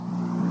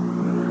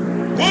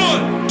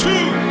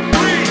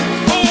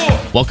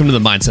Welcome to the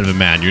Mindset of a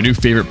Man, your new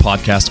favorite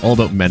podcast all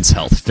about men's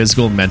health,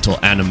 physical, mental,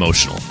 and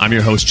emotional. I'm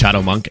your host, Chad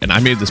O'Monk, and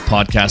I made this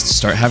podcast to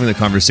start having the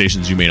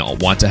conversations you may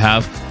not want to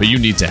have, but you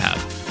need to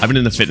have. I've been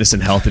in the fitness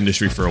and health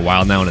industry for a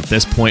while now, and at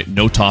this point,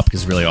 no topic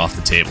is really off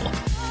the table.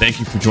 Thank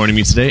you for joining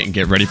me today, and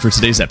get ready for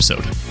today's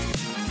episode.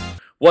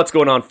 What's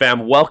going on,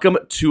 fam? Welcome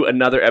to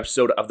another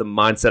episode of the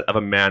Mindset of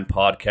a Man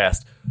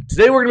podcast.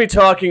 Today, we're going to be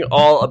talking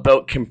all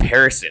about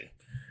comparison.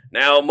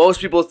 Now,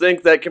 most people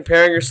think that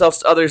comparing yourselves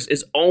to others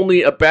is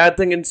only a bad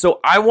thing, and so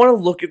I want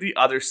to look at the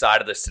other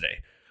side of this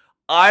today.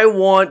 I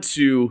want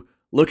to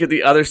look at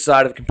the other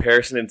side of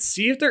comparison and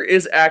see if there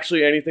is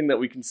actually anything that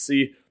we can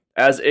see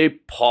as a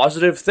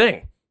positive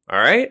thing, all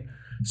right?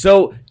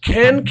 So,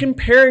 can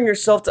comparing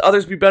yourself to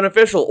others be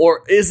beneficial,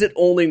 or is it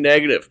only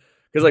negative?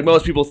 Because like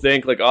most people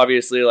think, like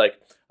obviously, like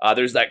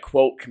there's that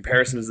quote,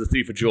 comparison is the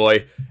thief of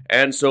joy,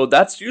 and so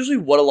that's usually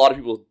what a lot of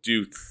people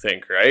do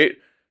think, right?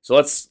 So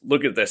let's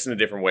look at this in a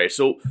different way.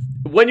 So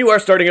when you are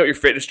starting out your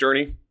fitness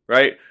journey,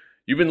 right,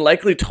 you've been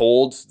likely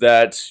told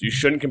that you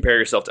shouldn't compare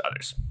yourself to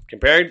others.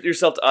 Comparing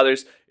yourself to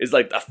others is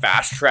like a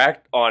fast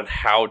track on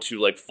how to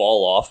like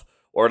fall off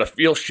or to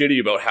feel shitty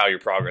about how your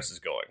progress is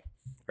going,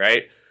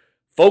 right?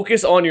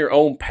 Focus on your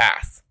own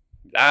path.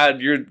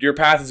 Your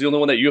path is the only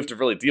one that you have to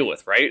really deal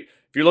with, right?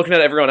 If you're looking at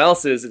everyone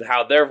else's and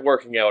how they're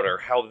working out or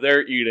how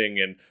they're eating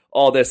and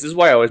all this is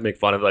why I always make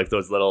fun of like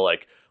those little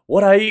like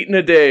what I eat in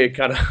a day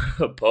kind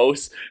of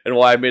posts and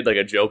why I made like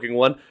a joking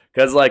one.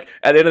 Because like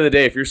at the end of the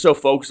day, if you're so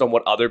focused on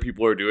what other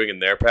people are doing in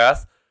their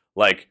path,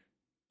 like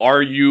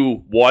are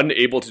you, one,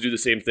 able to do the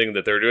same thing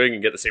that they're doing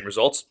and get the same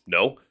results?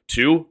 No.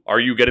 Two, are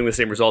you getting the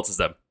same results as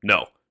them?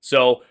 No.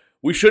 So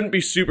we shouldn't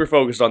be super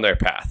focused on their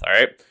path, all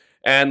right?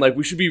 And like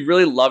we should be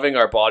really loving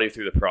our body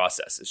through the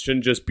process. It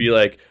shouldn't just be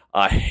like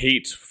a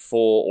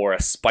hateful or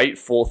a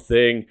spiteful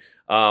thing.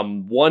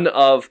 One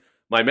of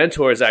my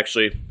mentors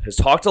actually has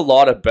talked a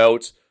lot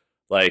about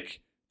like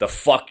the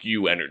fuck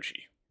you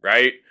energy,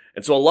 right?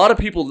 And so a lot of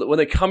people, when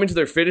they come into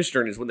their fitness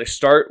journeys, when they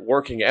start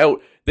working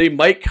out, they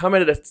might come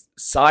at it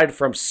aside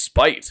from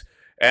spite.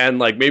 And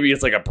like maybe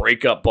it's like a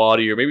breakup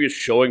body, or maybe it's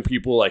showing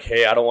people like,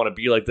 hey, I don't want to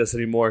be like this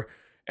anymore.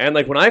 And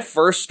like when I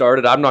first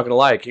started, I'm not going to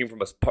lie, I came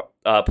from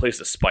a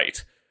place of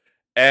spite.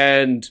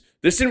 And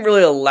this didn't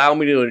really allow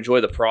me to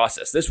enjoy the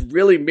process. This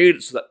really made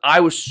it so that I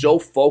was so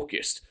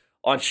focused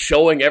on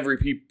showing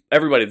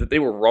everybody that they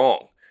were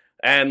wrong.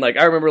 And like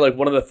I remember like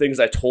one of the things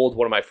I told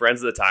one of my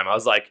friends at the time, I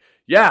was like,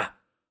 yeah,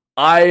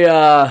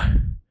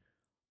 I'm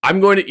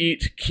going to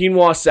eat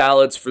quinoa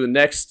salads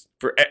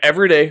for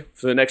every day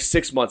for the next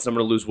 6 months, and I'm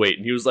going to lose weight.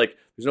 And he was like,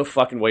 there's no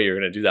fucking way you're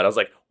going to do that. I was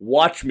like,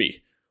 watch me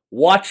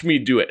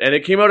do it. And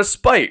it came out of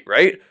spite,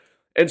 right?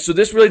 And so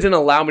this really didn't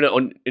allow me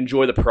to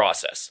enjoy the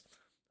process.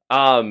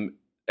 And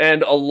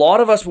a lot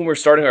of us, when we're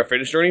starting our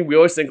fitness journey, we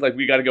always think like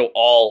we got to go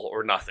all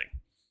or nothing.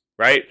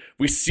 Right?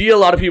 We see a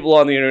lot of people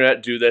on the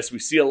internet do this. We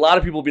see a lot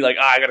of people be like,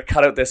 I got to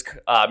cut out this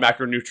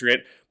macronutrient.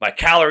 My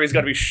calories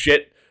got to be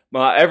shit.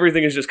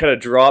 Everything is just kind of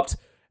dropped.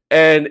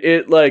 And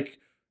it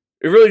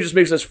really just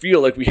makes us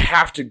feel like we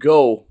have to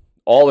go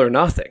all or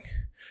nothing.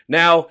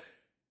 Now,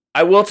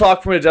 I will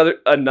talk from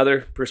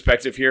another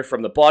perspective here,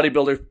 from the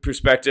bodybuilder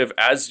perspective.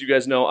 As you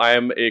guys know, I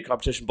am a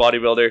competition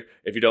bodybuilder.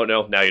 If you don't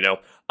know, now you know.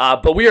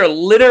 But we are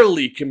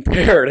literally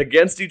compared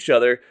against each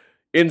other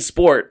in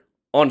sport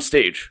on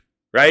stage.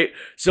 Right?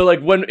 So like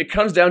when it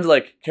comes down to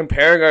like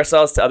comparing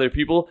ourselves to other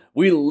people,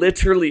 we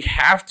literally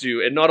have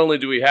to, and not only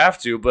do we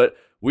have to, but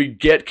we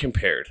get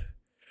compared.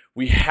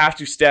 We have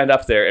to stand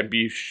up there and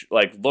be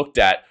like looked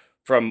at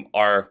from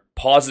our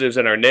positives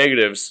and our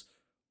negatives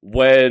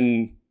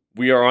when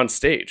we are on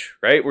stage,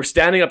 right? We're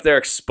standing up there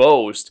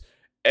exposed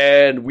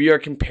and we are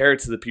compared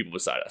to the people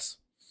beside us.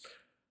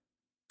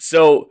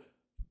 So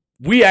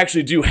we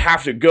actually do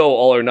have to go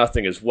all or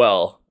nothing as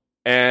well.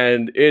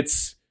 And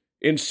it's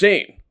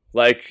insane.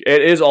 Like,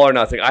 it is all or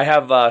nothing. I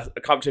have a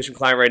competition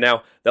client right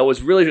now that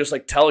was really just,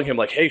 like, telling him,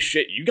 like, hey,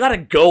 shit, you got to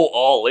go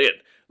all in.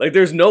 Like,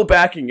 there's no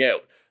backing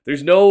out.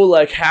 There's no,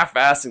 like,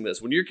 half-assing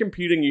this. When you're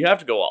competing, you have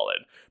to go all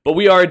in. But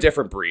we are a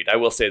different breed. I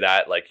will say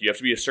that. Like, you have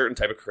to be a certain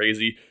type of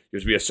crazy. You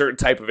have to be a certain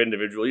type of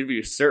individual. You have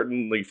to be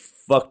certainly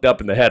fucked up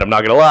in the head, I'm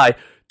not going to lie,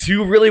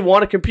 to really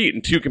want to compete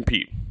and to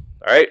compete.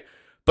 All right?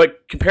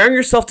 But comparing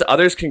yourself to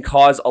others can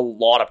cause a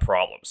lot of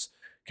problems.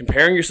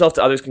 Comparing yourself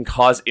to others can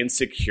cause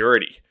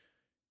insecurity.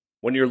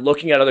 When you're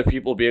looking at other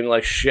people being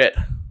like, shit,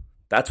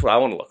 that's what I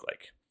want to look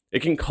like.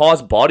 It can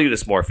cause body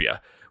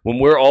dysmorphia when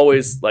we're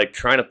always like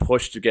trying to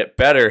push to get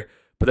better,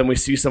 but then we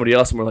see somebody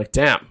else and we're like,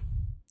 damn,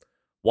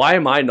 why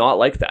am I not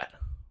like that?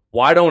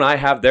 Why don't I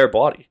have their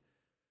body?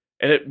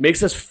 And it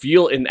makes us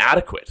feel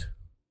inadequate.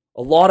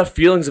 A lot of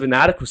feelings of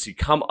inadequacy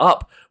come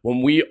up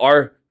when we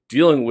are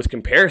dealing with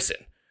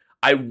comparison.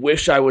 I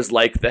wish I was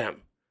like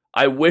them.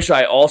 I wish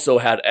I also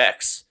had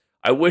X.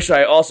 I wish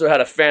I also had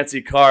a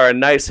fancy car, a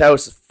nice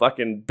house, a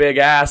fucking big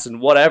ass,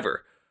 and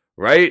whatever,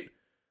 right?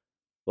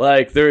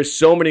 Like, there's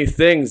so many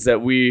things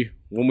that when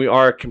we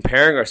are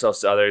comparing ourselves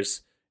to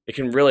others, it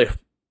can really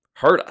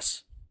hurt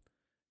us.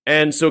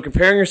 And so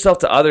comparing yourself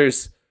to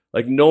others,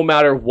 like, no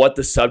matter what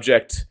the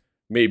subject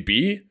may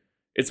be,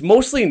 it's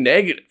mostly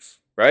negative,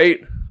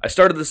 right? I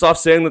started this off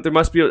saying that there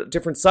must be a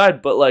different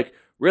side, but like,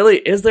 really,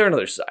 is there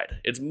another side?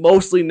 It's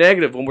mostly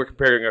negative when we're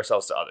comparing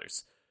ourselves to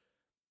others.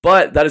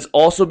 But that is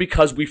also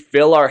because we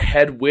fill our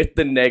head with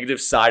the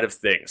negative side of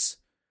things.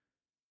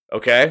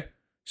 Okay?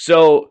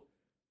 So,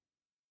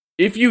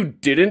 if you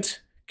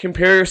didn't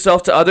compare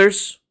yourself to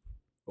others,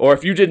 or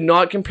if you did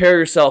not compare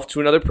yourself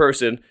to another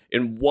person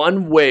in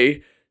one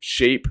way,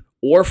 shape,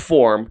 or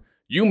form,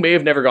 you may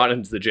have never gotten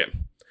into the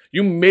gym.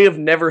 You may have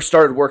never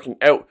started working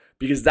out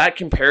because that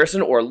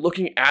comparison or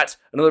looking at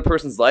another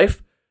person's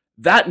life,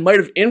 that might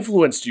have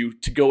influenced you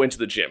to go into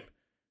the gym.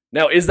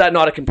 Now, is that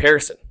not a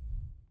comparison?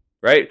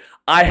 Right?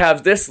 I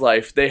have this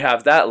life, they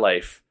have that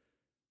life.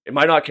 Am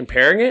I not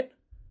comparing it?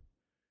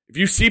 If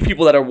you see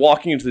people that are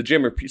walking into the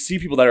gym or see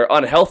people that are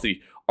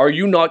unhealthy, are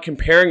you not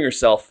comparing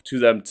yourself to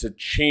them to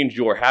change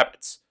your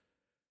habits?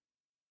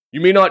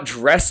 You may not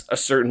dress a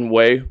certain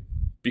way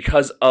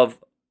because of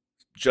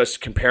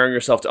just comparing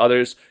yourself to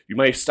others. You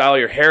might style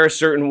your hair a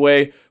certain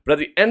way, but at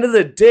the end of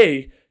the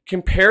day,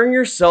 comparing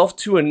yourself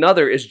to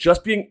another is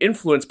just being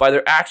influenced by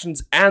their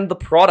actions and the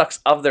products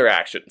of their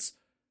actions,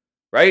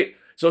 right?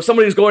 So if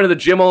somebody's going to the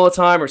gym all the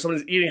time or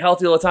somebody's eating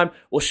healthy all the time,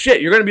 well,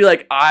 shit, you're going to be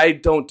like, I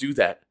don't do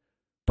that,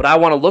 but I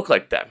want to look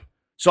like them.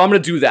 So I'm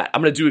going to do that.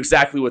 I'm going to do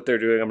exactly what they're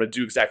doing. I'm going to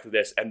do exactly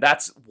this. And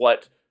that's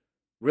what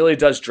really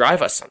does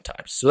drive us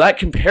sometimes. So that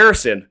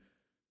comparison,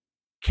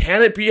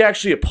 can it be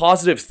actually a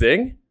positive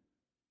thing?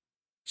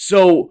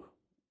 So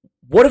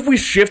what if we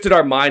shifted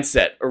our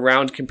mindset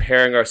around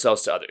comparing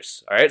ourselves to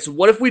others? All right. So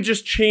what if we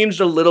just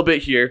changed a little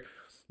bit here?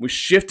 We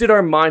shifted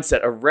our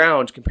mindset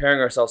around comparing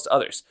ourselves to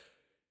others.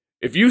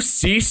 If you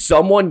see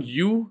someone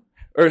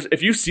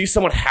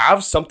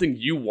have something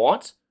you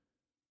want,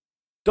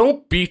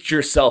 don't beat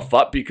yourself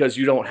up because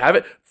you don't have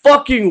it.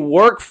 Fucking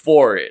work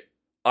for it.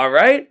 All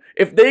right?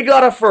 If they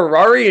got a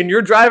Ferrari and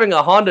you're driving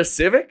a Honda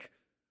Civic,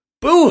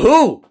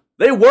 boo-hoo.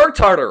 They worked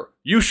harder.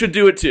 You should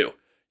do it too.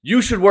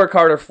 You should work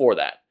harder for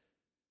that.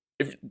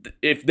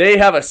 If they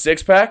have a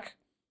six-pack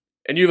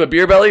and you have a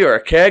beer belly or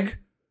a keg,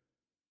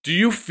 do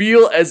you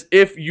feel as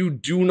if you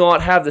do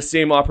not have the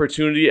same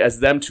opportunity as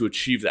them to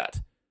achieve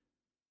that?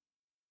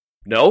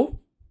 No?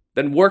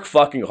 Then work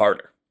fucking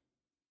harder.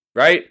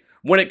 Right?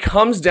 When it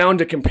comes down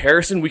to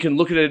comparison, we can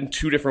look at it in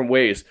two different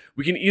ways.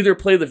 We can either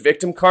play the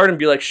victim card and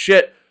be like,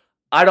 shit,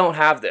 I don't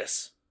have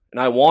this,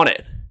 and I want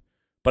it,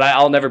 but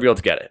I'll never be able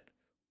to get it.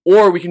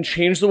 Or we can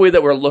change the way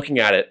that we're looking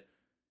at it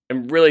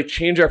and really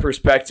change our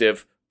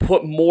perspective,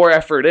 put more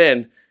effort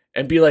in,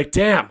 and be like,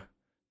 damn,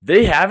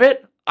 they have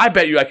it? I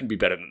bet you I can be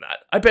better than that.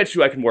 I bet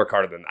you I can work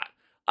harder than that.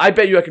 I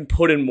bet you I can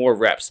put in more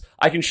reps.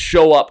 I can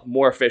show up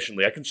more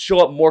efficiently. I can show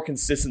up more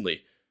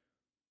consistently.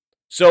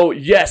 So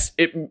yes,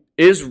 it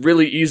is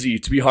really easy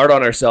to be hard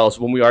on ourselves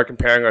when we are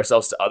comparing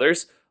ourselves to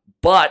others.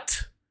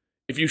 But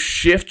if you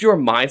shift your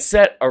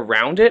mindset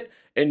around it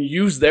and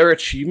use their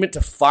achievement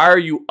to fire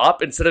you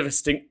up instead of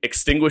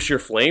extinguish your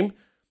flame,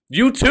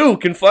 you too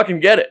can fucking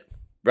get it,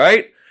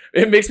 right?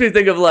 It makes me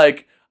think of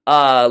like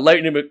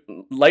Lightning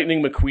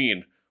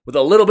McQueen. With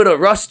a little bit of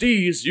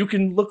Rusty's, you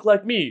can look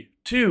like me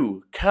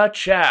too.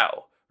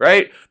 Ka-chow,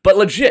 right? But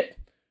legit,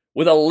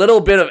 with a little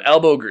bit of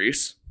elbow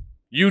grease,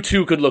 you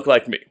too could look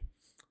like me.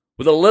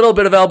 With a little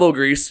bit of elbow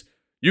grease,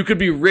 you could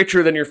be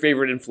richer than your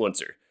favorite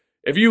influencer.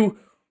 If you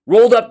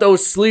rolled up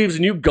those sleeves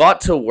and you got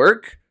to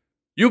work,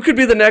 you could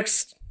be the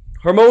next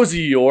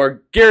Hormozi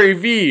or Gary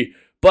Vee.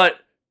 But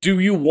do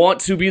you want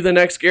to be the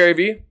next Gary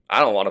Vee? I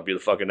don't want to be the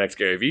fucking next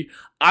Gary Vee.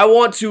 I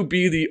want to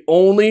be the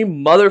only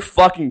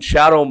motherfucking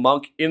Shadow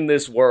Monk in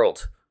this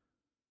world.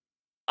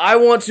 I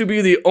want to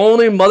be the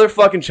only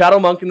motherfucking Shadow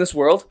Monk in this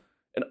world,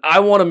 and I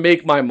want to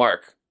make my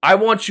mark. I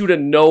want you to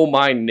know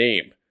my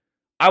name.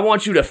 I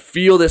want you to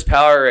feel this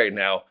power right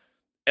now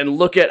and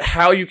look at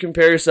how you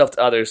compare yourself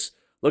to others.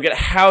 Look at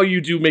how you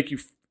do make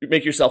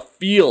yourself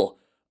feel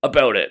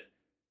about it.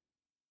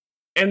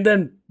 And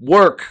then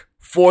work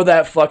for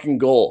that fucking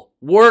goal.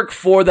 Work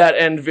for that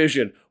end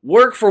vision.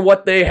 Work for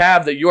what they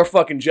have that you're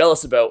fucking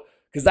jealous about.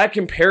 Because that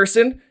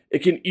comparison, it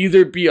can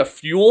either be a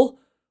fuel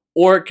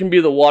or it can be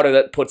the water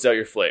that puts out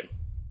your flame.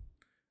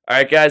 All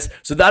right, guys.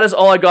 So that is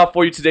all I got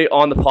for you today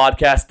on the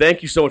podcast.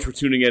 Thank you so much for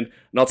tuning in,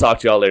 and I'll talk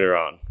to y'all later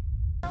on.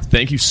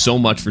 Thank you so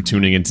much for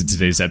tuning into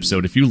today's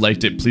episode. If you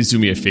liked it, please do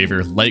me a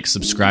favor, like,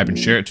 subscribe, and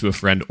share it to a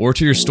friend or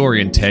to your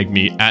story and tag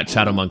me at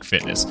Shadow Monk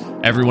Fitness.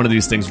 Every one of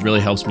these things really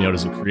helps me out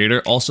as a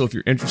creator. Also, if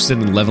you're interested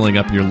in leveling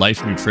up your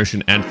life,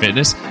 nutrition, and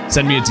fitness,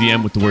 send me a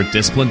DM with the word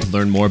discipline to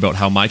learn more about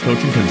how my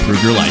coaching can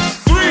improve your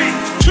life. 3,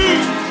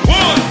 2,